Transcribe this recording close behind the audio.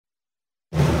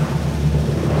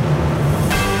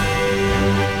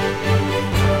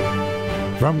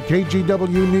From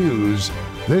KGW News,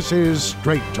 this is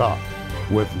Straight Talk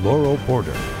with Laurel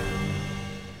Porter.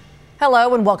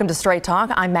 Hello and welcome to Straight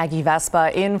Talk. I'm Maggie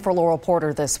Vespa in for Laurel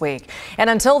Porter this week. And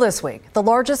until this week, the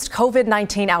largest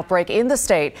COVID-19 outbreak in the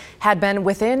state had been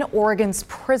within Oregon's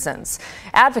prisons.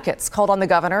 Advocates called on the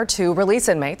governor to release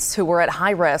inmates who were at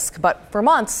high risk, but for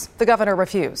months, the governor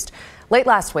refused. Late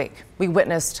last week, we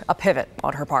witnessed a pivot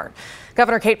on her part.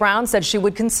 Governor Kate Brown said she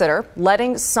would consider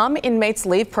letting some inmates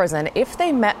leave prison if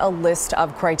they met a list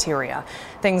of criteria.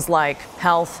 Things like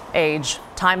health, age,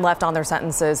 time left on their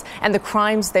sentences, and the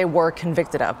crimes they were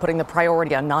convicted of, putting the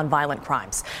priority on nonviolent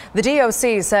crimes. The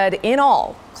DOC said in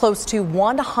all, close to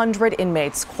 100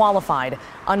 inmates qualified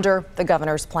under the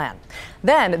governor's plan.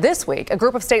 Then this week, a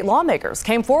group of state lawmakers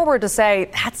came forward to say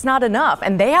that's not enough,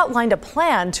 and they outlined a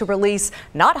plan to release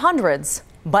not hundreds,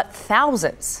 but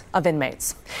thousands of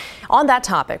inmates. On that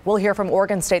topic, we'll hear from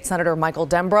Oregon State Senator Michael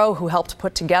Dembrow, who helped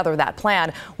put together that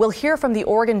plan. We'll hear from the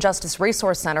Oregon Justice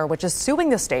Resource Center, which is suing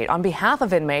the state on behalf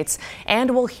of inmates,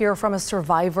 and we'll hear from a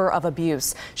survivor of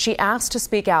abuse. She asked to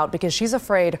speak out because she's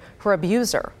afraid her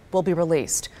abuser will be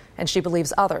released, and she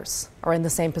believes others are in the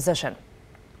same position.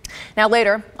 Now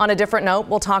later, on a different note,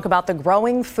 we'll talk about the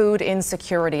growing food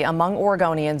insecurity among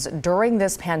Oregonians during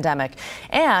this pandemic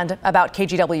and about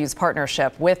KGW's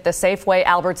partnership with the Safeway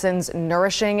Albertsons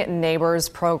Nourishing Neighbors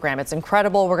program. It's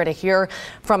incredible. We're going to hear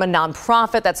from a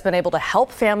nonprofit that's been able to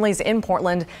help families in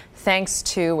Portland thanks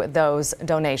to those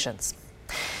donations.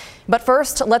 But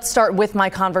first, let's start with my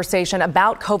conversation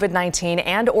about COVID-19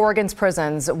 and Oregon's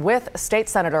prisons with State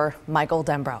Senator Michael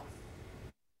Dembrow.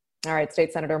 All right,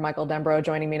 State Senator Michael Dembrow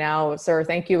joining me now. Sir,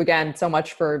 thank you again so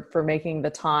much for making the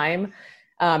time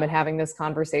and having this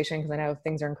conversation, because I know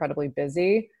things are incredibly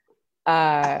busy.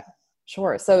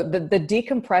 Sure. So the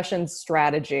decompression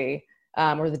strategy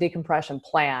or the decompression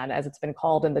plan, as it's been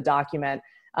called in the document,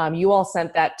 you all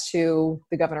sent that to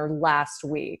the governor last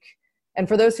week. And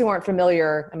for those who aren't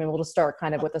familiar, I mean, we'll just start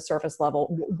kind of with the surface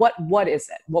level. What is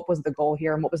it? What was the goal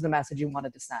here, and what was the message you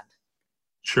wanted to send?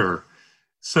 Sure.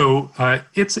 So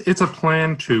it's a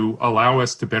plan to allow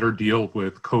us to better deal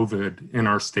with COVID in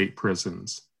our state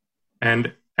prisons.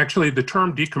 And actually, the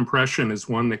term decompression is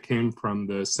one that came from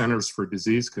the Centers for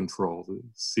Disease Control, the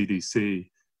CDC,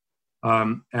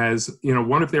 as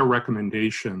one of their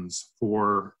recommendations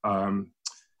for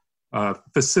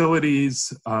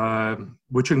facilities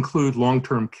which include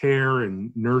long-term care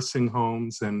and nursing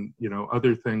homes and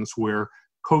other things where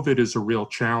COVID is a real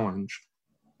challenge.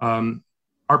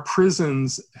 Our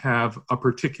prisons have a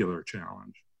particular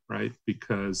challenge, right?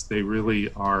 Because they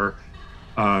really are,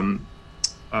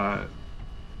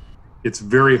 it's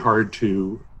very hard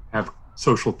to have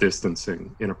social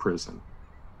distancing in a prison.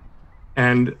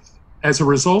 And as a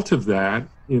result of that,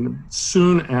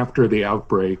 soon after the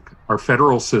outbreak, our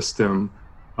federal system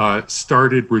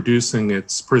started reducing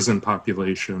its prison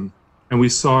population. And we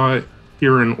saw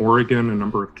here in Oregon, a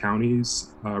number of counties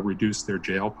reduce their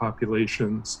jail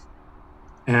populations.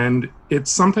 And it's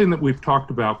something that we've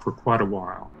talked about for quite a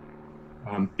while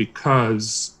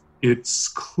because it's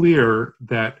clear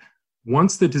that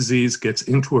once the disease gets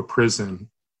into a prison,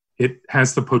 it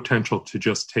has the potential to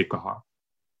just take off.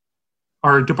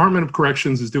 Our Department of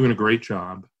Corrections is doing a great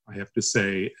job, I have to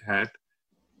say, at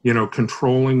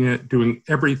controlling it, doing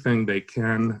everything they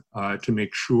can to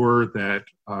make sure that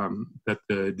that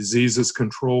the disease is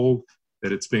controlled,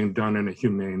 that it's being done in a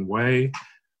humane way.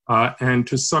 And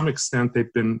to some extent,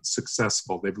 they've been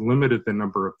successful. They've limited the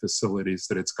number of facilities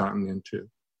that it's gotten into.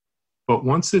 But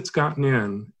once it's gotten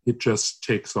in, it just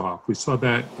takes off. We saw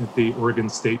that at the Oregon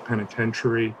State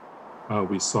Penitentiary.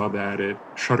 We saw that at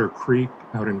Shutter Creek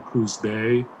out in Coos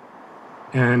Bay.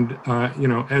 And,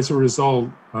 as a result,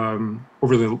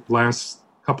 over the last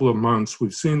couple of months,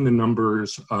 we've seen the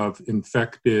numbers of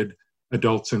infected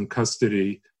adults in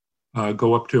custody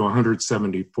go up to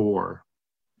 174.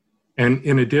 And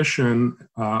in addition,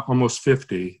 almost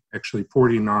 50, actually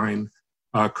 49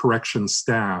 corrections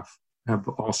staff have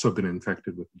also been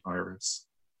infected with the virus.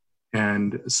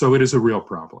 And so it is a real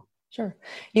problem. Sure.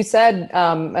 You said,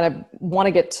 and I want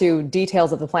to get to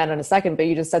details of the plan in a second, but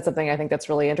you just said something I think that's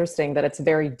really interesting, that it's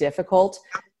very difficult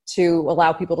to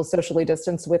allow people to socially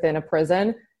distance within a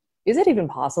prison. Is it even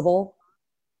possible?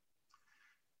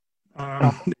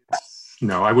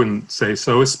 No, I wouldn't say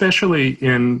so, especially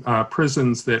in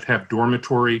prisons that have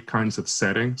dormitory kinds of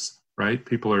settings, right?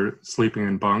 People are sleeping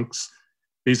in bunks.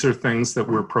 These are things that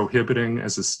we're prohibiting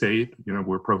as a state.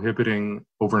 We're prohibiting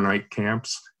overnight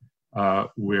camps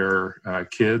where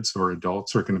kids or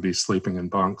adults are going to be sleeping in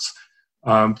bunks.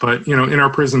 But, in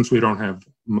our prisons, we don't have,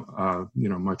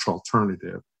 much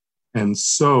alternative. And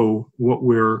so what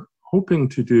we're hoping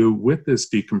to do with this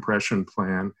decompression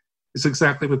plan is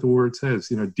exactly what the word says,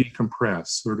 decompress,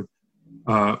 sort of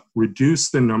reduce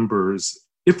the numbers,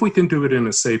 if we can do it in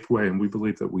a safe way, and we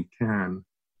believe that we can,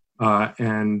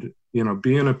 and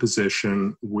be in a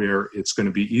position where it's going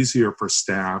to be easier for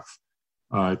staff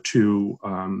to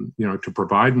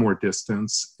provide more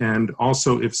distance, and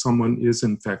also if someone is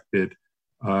infected,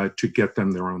 to get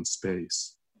them their own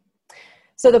space.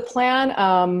 So the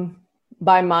plan,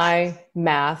 by my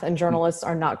math, and journalists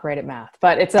are not great at math,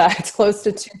 but it's close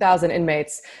to 2,000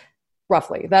 inmates,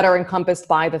 roughly, that are encompassed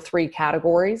by the three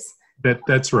categories.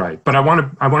 That's right. But I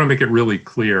want to make it really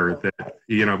clear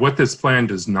that what this plan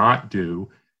does not do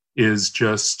is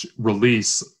just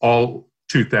release all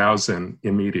 2,000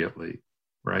 immediately,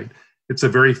 right? It's a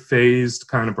very phased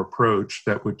kind of approach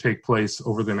that would take place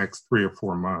over the next 3 or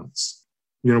 4 months.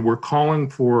 We're calling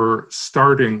for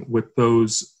starting with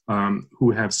those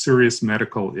who have serious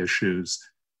medical issues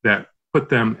that put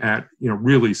them at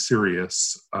really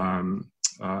serious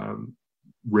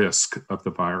risk of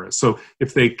the virus. So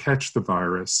if they catch the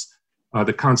virus,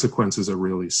 the consequences are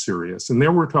really serious. And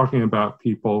there we're talking about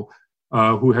people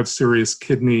who have serious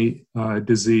kidney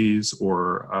disease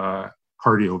or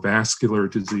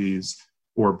cardiovascular disease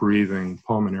or breathing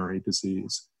pulmonary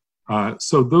disease.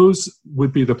 So those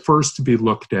would be the first to be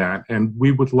looked at, and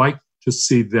we would like to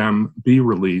see them be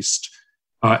released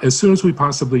as soon as we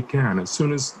possibly can, as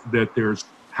soon as that there's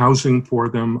housing for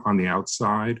them on the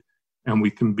outside, and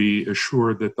we can be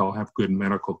assured that they'll have good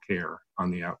medical care on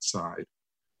the outside.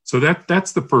 So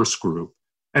that's the first group.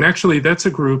 And actually, that's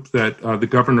a group that the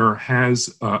governor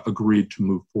has agreed to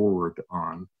move forward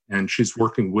on. And she's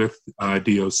working with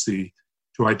DOC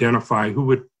to identify who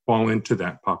would fall into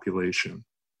that population.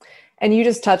 And you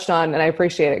just touched on, and I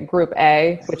appreciate it, Group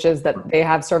A, which is that they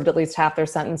have served at least half their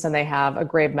sentence and they have a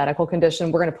grave medical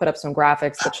condition. We're going to put up some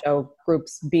graphics that show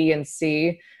Groups B and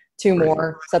C, two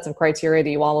more sets of criteria that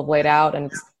you all have laid out.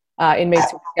 And it's inmates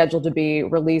who are scheduled to be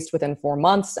released within 4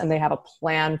 months, and they have a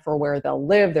plan for where they'll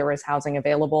live. There is housing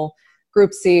available.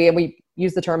 Group C, and we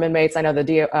use the term inmates. I know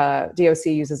the DOC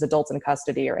uses adults in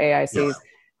custody, or AICs. Yeah.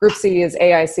 Group C is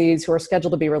AICs who are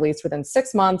scheduled to be released within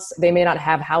 6 months. They may not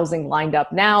have housing lined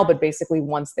up now, but basically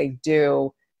once they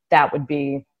do, that would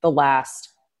be the last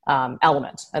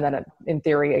element. And then in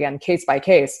theory, again, case by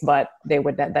case, but they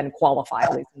would then qualify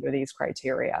at least under these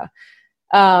criteria.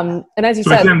 And as you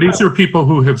said— again, these are people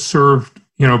who have served,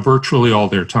 virtually all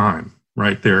their time,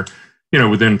 right? They're,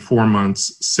 within 4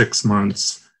 months, 6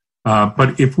 months.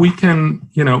 But if we can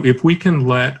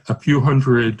let a few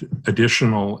hundred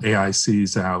additional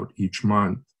AICs out each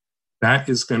month, that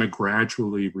is going to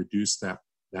gradually reduce that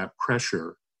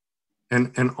pressure,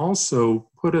 and also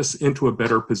put us into a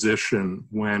better position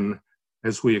when,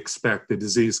 as we expect, the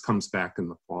disease comes back in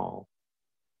the fall.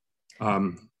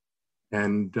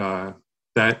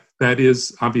 That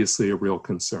is obviously a real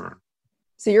concern.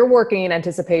 So you're working in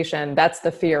anticipation. That's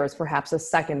the fear, is perhaps a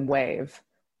second wave.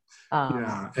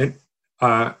 And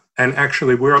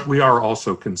actually, we are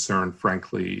also concerned,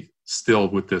 frankly, still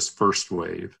with this first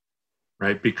wave,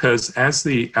 right? Because as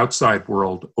the outside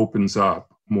world opens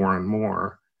up more and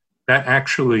more, that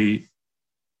actually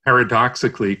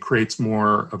paradoxically creates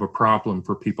more of a problem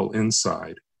for people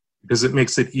inside, because it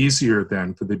makes it easier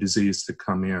then for the disease to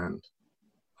come in,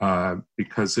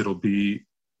 because it'll be,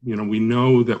 we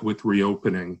know that with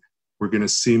reopening, we're going to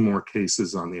see more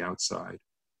cases on the outside.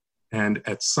 And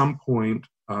at some point,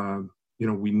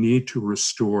 we need to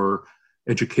restore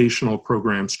educational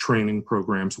programs, training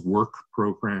programs, work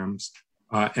programs,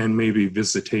 and maybe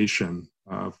visitation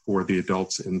for the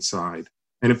adults inside.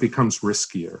 And it becomes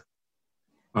riskier.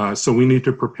 So we need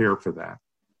to prepare for that.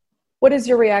 What is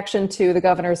your reaction to the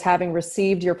governors having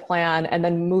received your plan and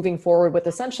then moving forward with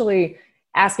essentially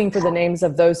asking for the names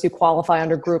of those who qualify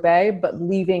under Group A, but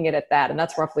leaving it at that? And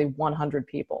that's roughly 100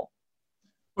 people.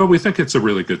 Well, we think it's a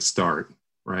really good start,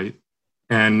 right?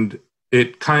 And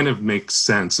it kind of makes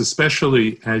sense,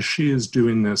 especially as she is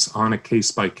doing this on a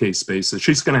case-by-case basis.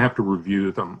 She's going to have to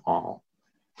review them all.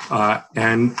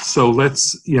 And so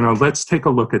let's take a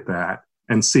look at that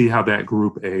and see how that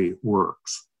Group A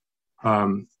works.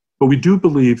 But we do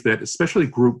believe that especially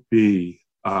Group B,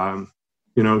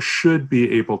 should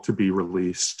be able to be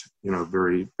released,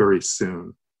 very, very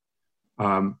soon,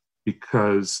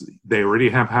 because they already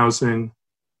have housing.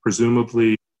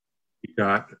 Presumably, we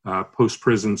got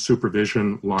post-prison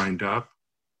supervision lined up.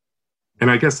 And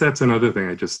I guess that's another thing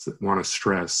I just want to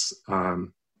stress.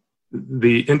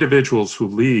 The individuals who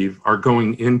leave are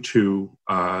going into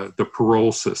the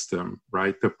parole system,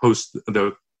 right? The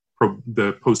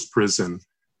post-prison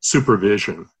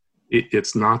supervision.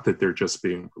 It's not that they're just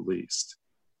being released.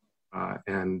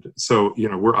 And so,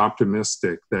 we're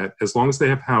optimistic that as long as they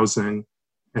have housing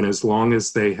and as long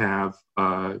as they have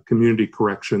community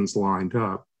corrections lined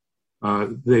up,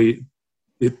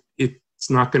 it's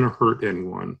not going to hurt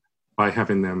anyone by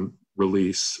having them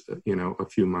release, a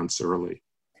few months early.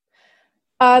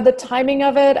 The timing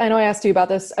of it, I know I asked you about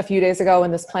this a few days ago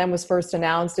when this plan was first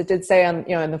announced. It did say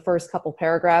in the first couple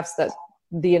paragraphs that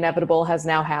the inevitable has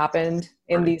now happened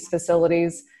in these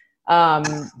facilities.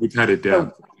 We've had a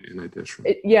death in addition.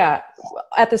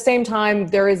 At the same time,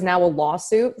 there is now a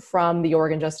lawsuit from the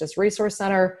Oregon Justice Resource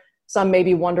Center. Some may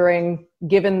be wondering,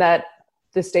 given that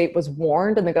the state was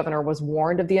warned and the governor was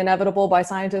warned of the inevitable by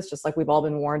scientists, just like we've all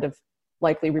been warned of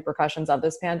likely repercussions of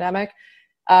this pandemic.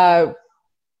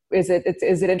 Is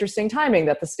it interesting timing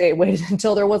that the state waited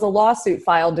until there was a lawsuit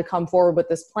filed to come forward with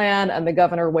this plan, and the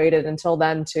governor waited until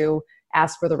then to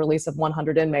ask for the release of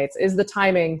 100 inmates? Is the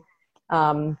timing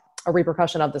a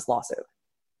repercussion of this lawsuit?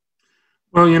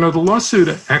 Well, the lawsuit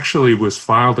actually was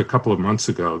filed a couple of months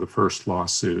ago, the first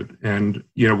lawsuit. And,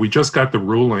 we just got the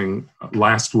ruling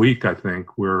last week, I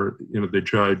think, where, the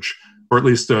judge, or at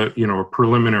least a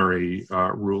preliminary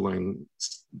ruling,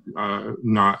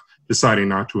 deciding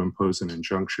not to impose an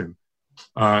injunction.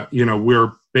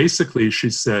 Where basically she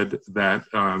said that,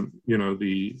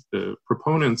 the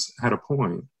proponents had a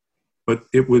point, but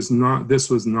this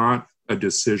was not a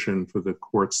decision for the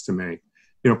courts to make.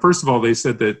 First of all, they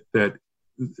said that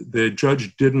the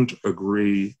judge didn't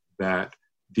agree that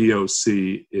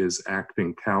DOC is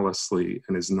acting callously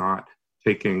and is not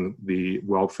taking the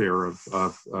welfare of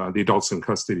the adults in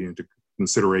custody into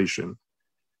consideration.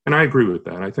 And I agree with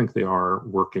that. I think they are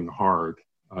working hard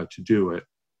to do it.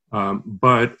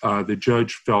 But the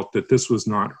judge felt that this was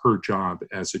not her job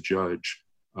as a judge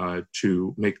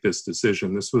to make this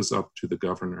decision. This was up to the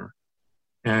governor.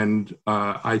 And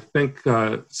I think,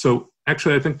 I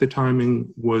think the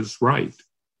timing was right.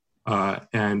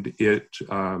 And it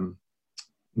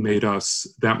made us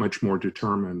that much more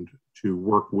determined to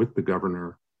work with the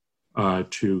governor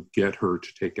to get her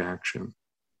to take action.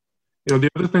 The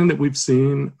other thing that we've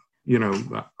seen,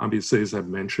 obviously, as I've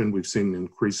mentioned, we've seen an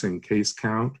increasing case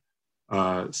count.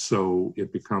 So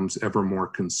it becomes ever more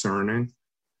concerning.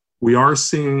 We are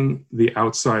seeing the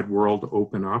outside world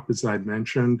open up, as I'd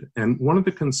mentioned. And one of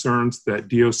the concerns that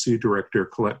DOC Director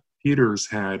Colette Peters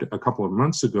had a couple of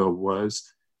months ago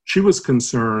was she was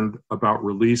concerned about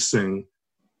releasing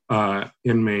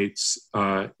inmates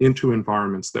into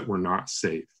environments that were not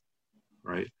safe,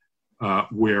 right?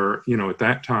 Where, at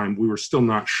that time, we were still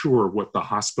not sure what the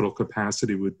hospital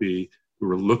capacity would be. We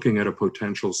were looking at a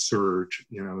potential surge,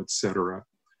 et cetera.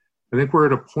 I think we're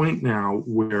at a point now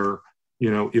where,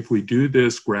 if we do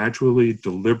this gradually,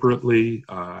 deliberately,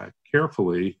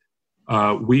 carefully,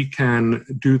 we can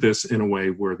do this in a way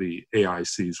where the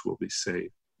AICs will be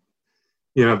safe.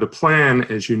 The plan,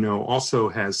 as you know, also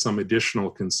has some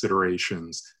additional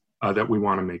considerations that we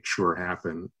want to make sure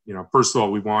happen. First of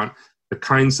all, we want the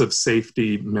kinds of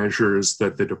safety measures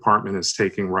that the department is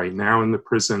taking right now in the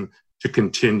prison to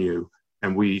continue,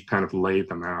 and we kind of lay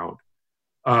them out.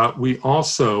 We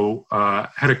also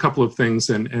had a couple of things,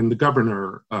 and the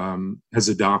governor has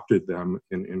adopted them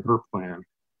in her plan,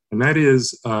 and that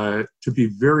is to be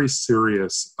very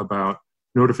serious about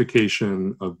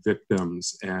notification of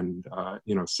victims and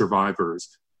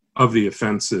survivors of the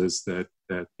offenses that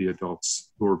the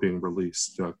adults who are being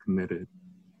released committed.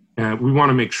 And we want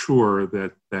to make sure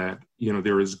that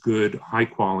there is good, high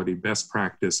quality, best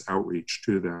practice outreach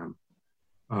to them.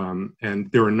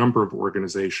 And there are a number of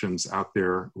organizations out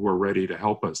there who are ready to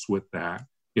help us with that,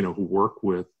 who work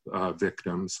with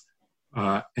victims.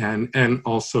 And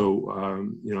also,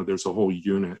 there's a whole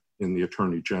unit in the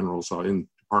Attorney General's, in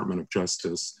Department of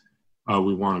Justice.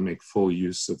 We want to make full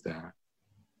use of that.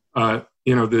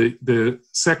 The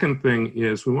second thing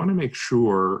is we want to make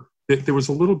sure that there was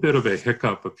a little bit of a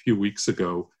hiccup a few weeks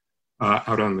ago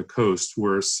out on the coast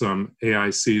where some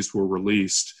AICs were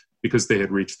released because they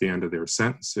had reached the end of their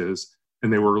sentences,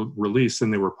 and they were released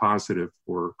and they were positive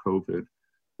for COVID.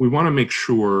 We want to make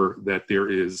sure that there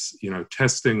is,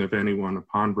 testing of anyone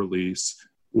upon release,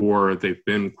 or they've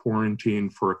been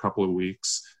quarantined for a couple of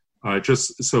weeks,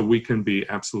 just so we can be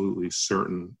absolutely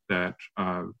certain that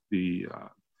the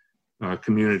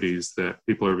communities that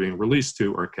people are being released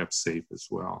to are kept safe as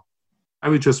well. I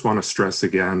would just want to stress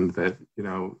again that,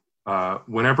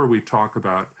 whenever we talk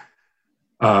about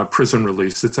prison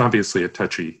release, it's obviously a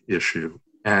touchy issue.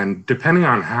 And depending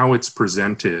on how it's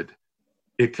presented,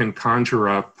 it can conjure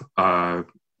up,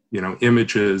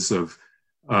 images of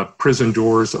prison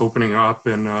doors opening up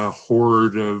and a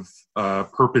horde of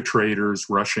perpetrators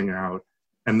rushing out.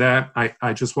 And that,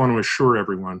 I just want to assure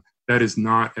everyone, That is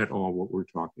not at all what we're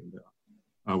talking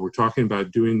about. We're talking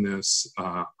about doing this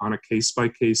on a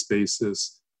case-by-case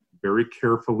basis, very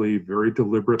carefully, very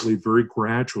deliberately, very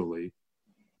gradually,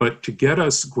 but to get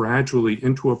us gradually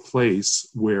into a place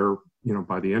where,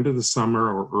 by the end of the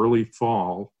summer or early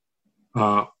fall,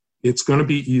 it's going to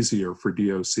be easier for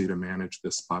DOC to manage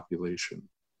this population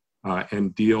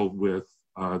and deal with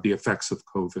the effects of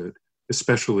COVID,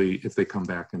 especially if they come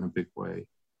back in a big way.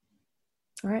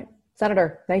 All right.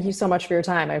 Senator, thank you so much for your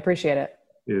time. I appreciate it.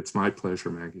 It's my pleasure,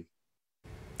 Maggie.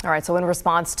 All right, so in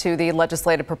response to the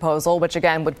legislative proposal, which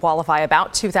again would qualify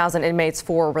about 2,000 inmates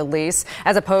for release,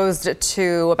 as opposed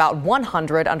to about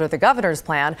 100 under the governor's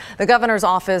plan, the governor's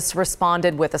office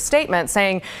responded with a statement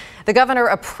saying the governor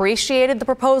appreciated the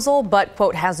proposal, but,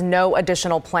 quote, has no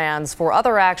additional plans for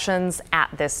other actions at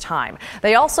this time.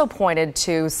 They also pointed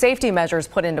to safety measures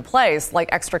put into place, like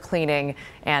extra cleaning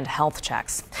and health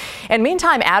checks. And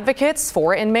meantime, advocates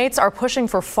for inmates are pushing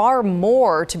for far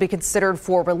more to be considered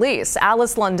for release.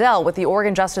 Alice Lundell with the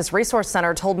Oregon Justice Resource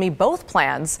Center told me both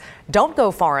plans don't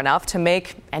go far enough to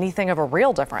make anything of a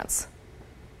real difference.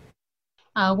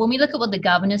 When we look at what the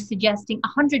governor's suggesting,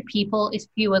 100 people is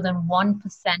fewer than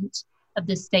 1% of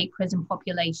the state prison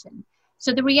population.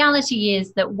 So the reality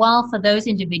is that while for those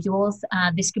individuals,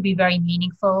 this could be very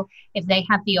meaningful if they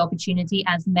have the opportunity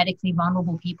as medically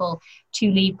vulnerable people to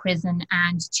leave prison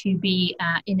and to be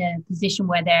in a position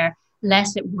where they're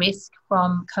less at risk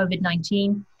from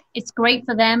COVID-19, it's great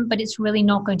for them, but it's really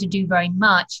not going to do very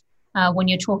much when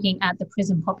you're talking at the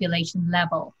prison population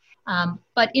level.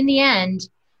 But in the end,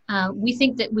 we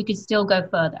think that we could still go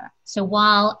further. So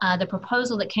while the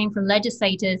proposal that came from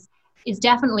legislators is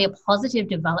definitely a positive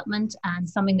development and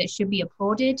something that should be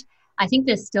applauded, I think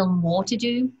there's still more to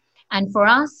do. And for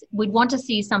us, we'd want to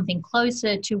see something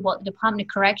closer to what the Department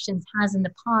of Corrections has in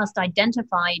the past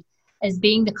identified as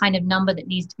being the kind of number that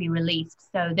needs to be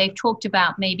released. So they've talked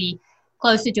about maybe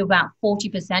closer to about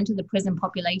 40% of the prison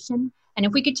population. And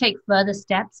if we could take further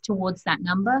steps towards that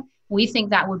number, we think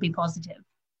that would be positive.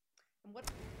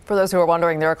 For those who are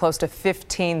wondering, there are close to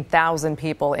 15,000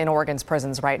 people in Oregon's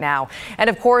prisons right now. And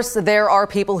of course, there are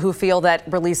people who feel that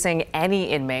releasing any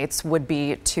inmates would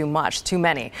be too much, too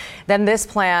many. Then this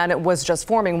plan was just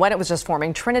forming. When it was just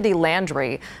forming, Trinity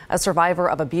Landry, a survivor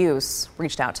of abuse,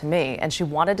 reached out to me, and she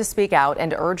wanted to speak out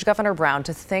and urge Governor Brown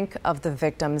to think of the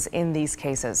victims in these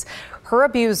cases. Her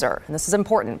abuser, and this is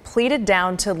important, pleaded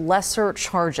down to lesser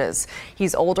charges.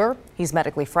 He's older, he's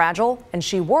medically fragile, and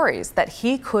she worries that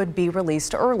he could be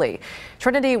released early.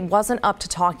 Trinity wasn't up to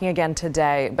talking again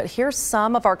today, but here's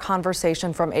some of our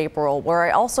conversation from April, where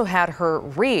I also had her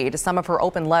read some of her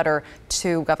open letter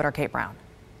to Governor Kate Brown.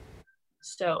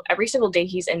 So every single day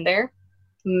he's in there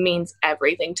means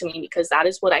everything to me, because that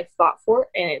is what I fought for,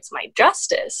 and it's my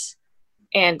justice,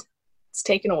 and it's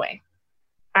taken away.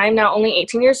 I'm now only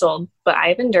 18 years old, but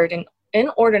I've endured an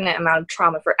inordinate amount of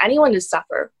trauma for anyone to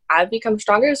suffer. I've become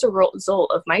stronger as a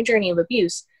result of my journey of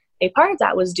abuse. A part of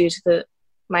that was due to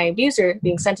my abuser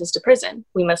being sentenced to prison.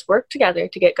 We must work together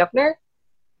to get Governor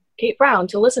Kate Brown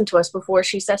to listen to us before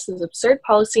she sets this absurd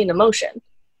policy into motion.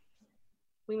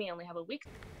 We may only have a week.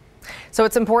 So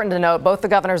it's important to note both the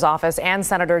governor's office and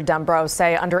Senator Dumbrow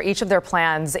say under each of their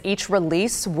plans, each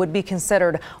release would be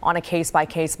considered on a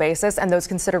case-by-case basis, and those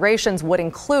considerations would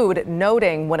include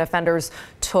noting when offenders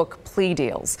took plea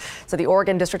deals. So the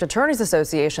Oregon District Attorneys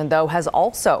Association, though, has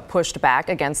also pushed back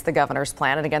against the governor's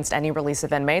plan and against any release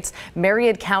of inmates.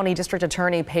 Marion County District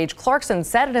Attorney Paige Clarkson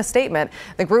said in a statement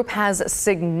the group has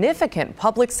significant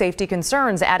public safety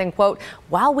concerns, adding, quote,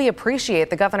 while we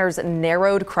appreciate the governor's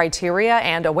narrowed criteria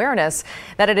and awareness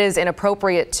that it is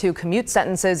inappropriate to commute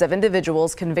sentences of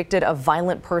individuals convicted of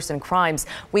violent person crimes,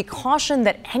 we caution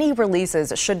that any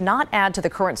releases should not add to the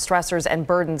current stressors and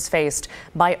burdens faced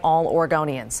by all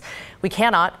Oregonians. We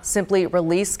cannot simply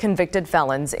release convicted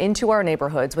felons into our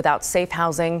neighborhoods without safe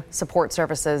housing, support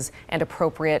services, and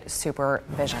appropriate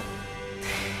supervision.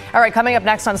 All right, coming up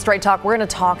next on Straight Talk, we're going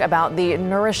to talk about the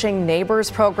Nourishing Neighbors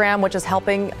program, which is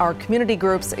helping our community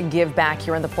groups give back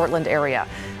here in the Portland area.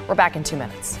 We're back in 2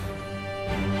 minutes.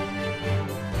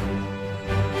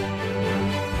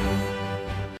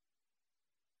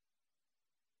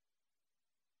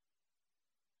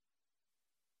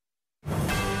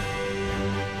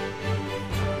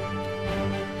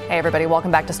 Hey everybody,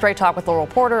 welcome back to Straight Talk with Laurel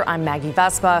Porter. I'm Maggie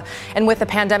Vespa. And with the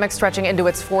pandemic stretching into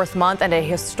its fourth month and a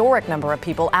historic number of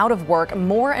people out of work,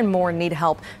 more and more need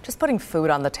help just putting food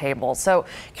on the table. So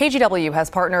KGW has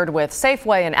partnered with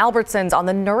Safeway and Albertsons on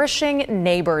the Nourishing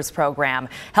Neighbors program,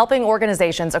 helping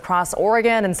organizations across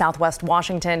Oregon and Southwest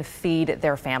Washington feed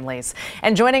their families.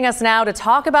 And joining us now to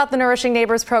talk about the Nourishing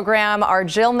Neighbors program are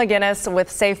Jill McGinnis with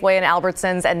Safeway and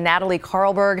Albertsons and Natalie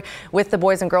Carlberg with the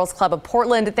Boys and Girls Club of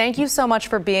Portland. Thank you so much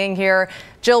for being here.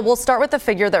 Jill, we'll start with the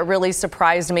figure that really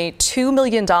surprised me. $2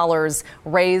 million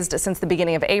raised since the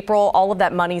beginning of April. All of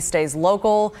that money stays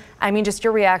local. I mean, just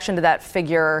your reaction to that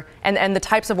figure and the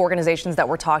types of organizations that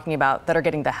we're talking about that are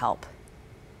getting the help.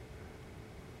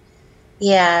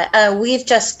 Yeah, we've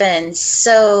just been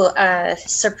so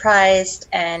surprised,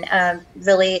 and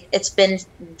really it's been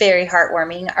very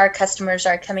heartwarming. Our customers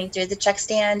are coming through the check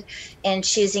stand and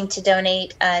choosing to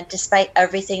donate despite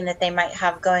everything that they might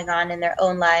have going on in their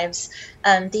own lives.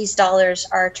 These dollars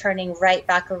are turning right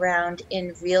back around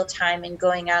in real time and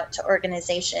going out to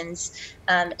organizations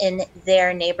in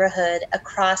their neighborhood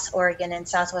across Oregon and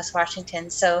Southwest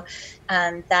Washington. So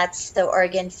that's the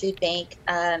Oregon Food Bank,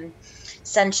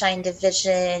 Sunshine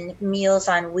Division, Meals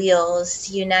on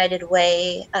Wheels, United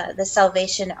Way, the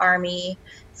Salvation Army,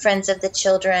 Friends of the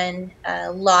Children,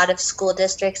 a lot of school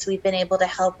districts we've been able to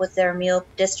help with their meal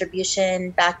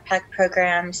distribution, backpack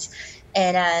programs,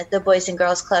 and the Boys and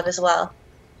Girls Club as well.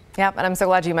 Yep, and I'm so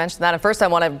glad you mentioned that. And first, I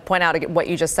want to point out what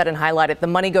you just said and highlight it. The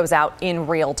money goes out in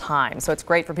real time, so it's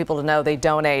great for people to know they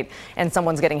donate and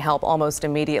someone's getting help almost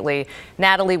immediately.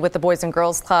 Natalie, with the Boys and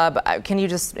Girls Club, can you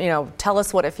just tell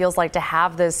us what it feels like to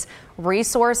have this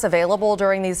resource available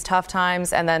during these tough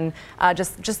times, and then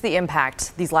just the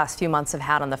impact these last few months have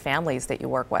had on the families that you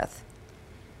work with?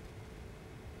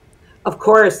 Of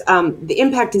course, the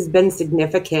impact has been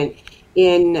significant.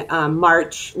 In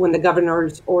March, when the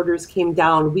governor's orders came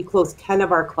down, we closed 10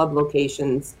 of our club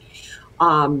locations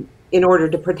in order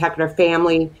to protect our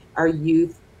family, our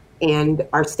youth, and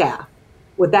our staff.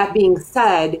 With that being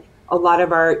said, a lot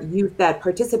of our youth that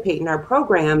participate in our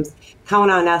programs count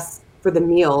on us for the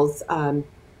meals.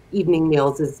 Evening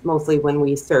meals is mostly when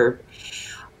we serve.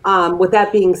 With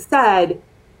that being said,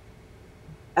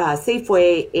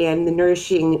 Safeway and the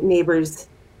Nourishing Neighbors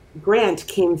grant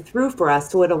came through for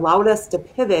us, so it allowed us to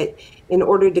pivot in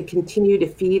order to continue to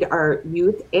feed our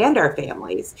youth and our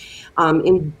families.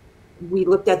 We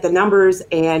looked at the numbers,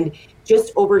 and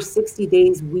just over 60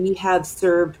 days, we have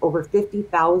served over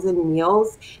 50,000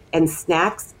 meals and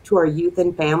snacks to our youth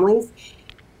and families.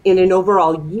 In an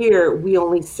overall year, we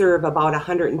only serve about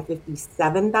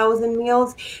 157,000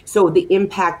 meals. So the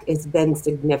impact has been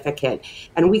significant.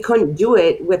 And we couldn't do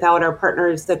it without our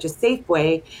partners such as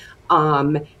Safeway,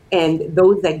 and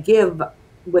those that give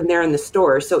when they're in the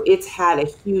store. So it's had a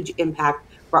huge impact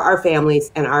for our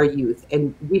families and our youth.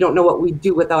 And we don't know what we'd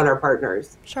do without our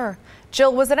partners. Sure.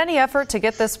 Jill, was it any effort to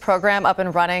get this program up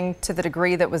and running to the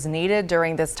degree that was needed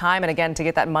during this time? And again, to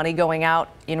get that money going out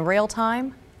in real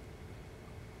time?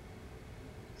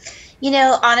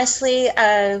 Honestly,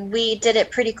 we did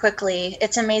it pretty quickly.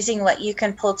 It's amazing what you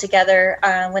can pull together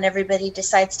when everybody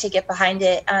decides to get behind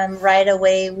it. Right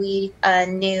away, we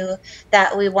knew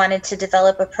that we wanted to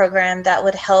develop a program that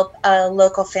would help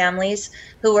local families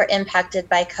who were impacted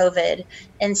by COVID.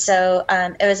 And so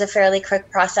it was a fairly quick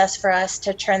process for us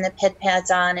to turn the PID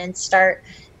pads on and start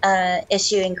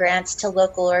issuing grants to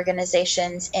local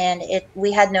organizations. And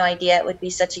we had no idea it would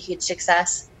be such a huge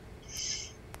success.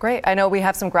 Great. I know we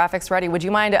have some graphics ready. Would you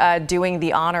mind doing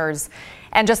the honors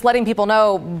and just letting people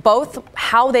know both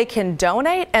how they can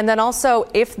donate and then also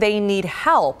if they need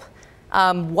help,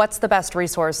 what's the best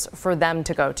resource for them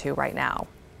to go to right now?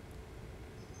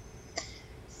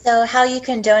 So how you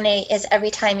can donate is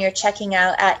every time you're checking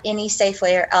out at any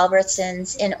Safeway or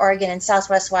Albertsons in Oregon and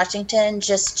Southwest Washington,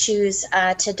 just choose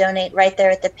to donate right there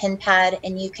at the pin pad,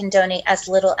 and you can donate as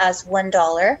little as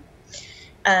 $1.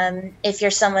 If you're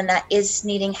someone that is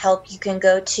needing help, you can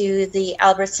go to the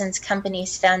Albertsons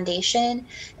Companies Foundation,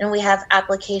 and we have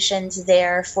applications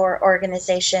there for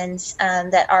organizations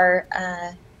that are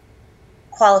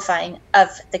qualifying of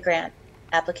the grant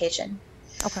application.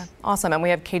 Okay, awesome. And we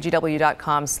have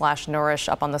kgw.com/nourish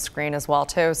up on the screen as well,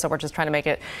 too. So we're just trying to make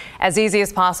it as easy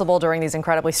as possible during these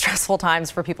incredibly stressful times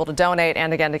for people to donate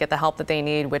and, again, to get the help that they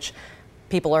need, which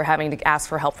people are having to ask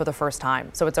for help for the first time.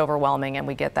 So it's overwhelming, and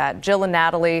we get that. Jill and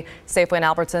Natalie, Safeway and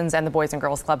Albertsons, and the Boys and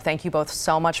Girls Club, thank you both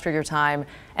so much for your time.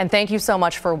 And thank you so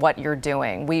much for what you're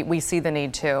doing. We see the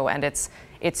need, too, and it's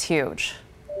huge.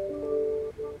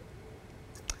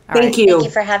 Thank you. Thank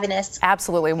you for having us.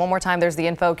 Absolutely. One more time, there's the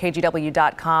info,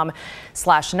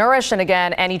 kgw.com/nourish. And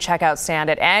again, any checkout stand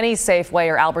at any Safeway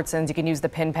or Albertsons, you can use the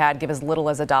pin pad, give as little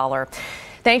as $1.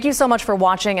 Thank you so much for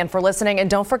watching and for listening. And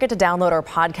don't forget to download our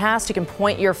podcast. You can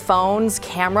point your phone's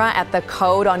camera at the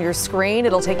code on your screen.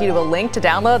 It'll take you to a link to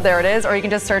download. There it is. Or you can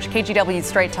just search KGW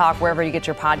Straight Talk wherever you get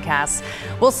your podcasts.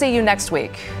 We'll see you next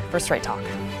week for Straight Talk.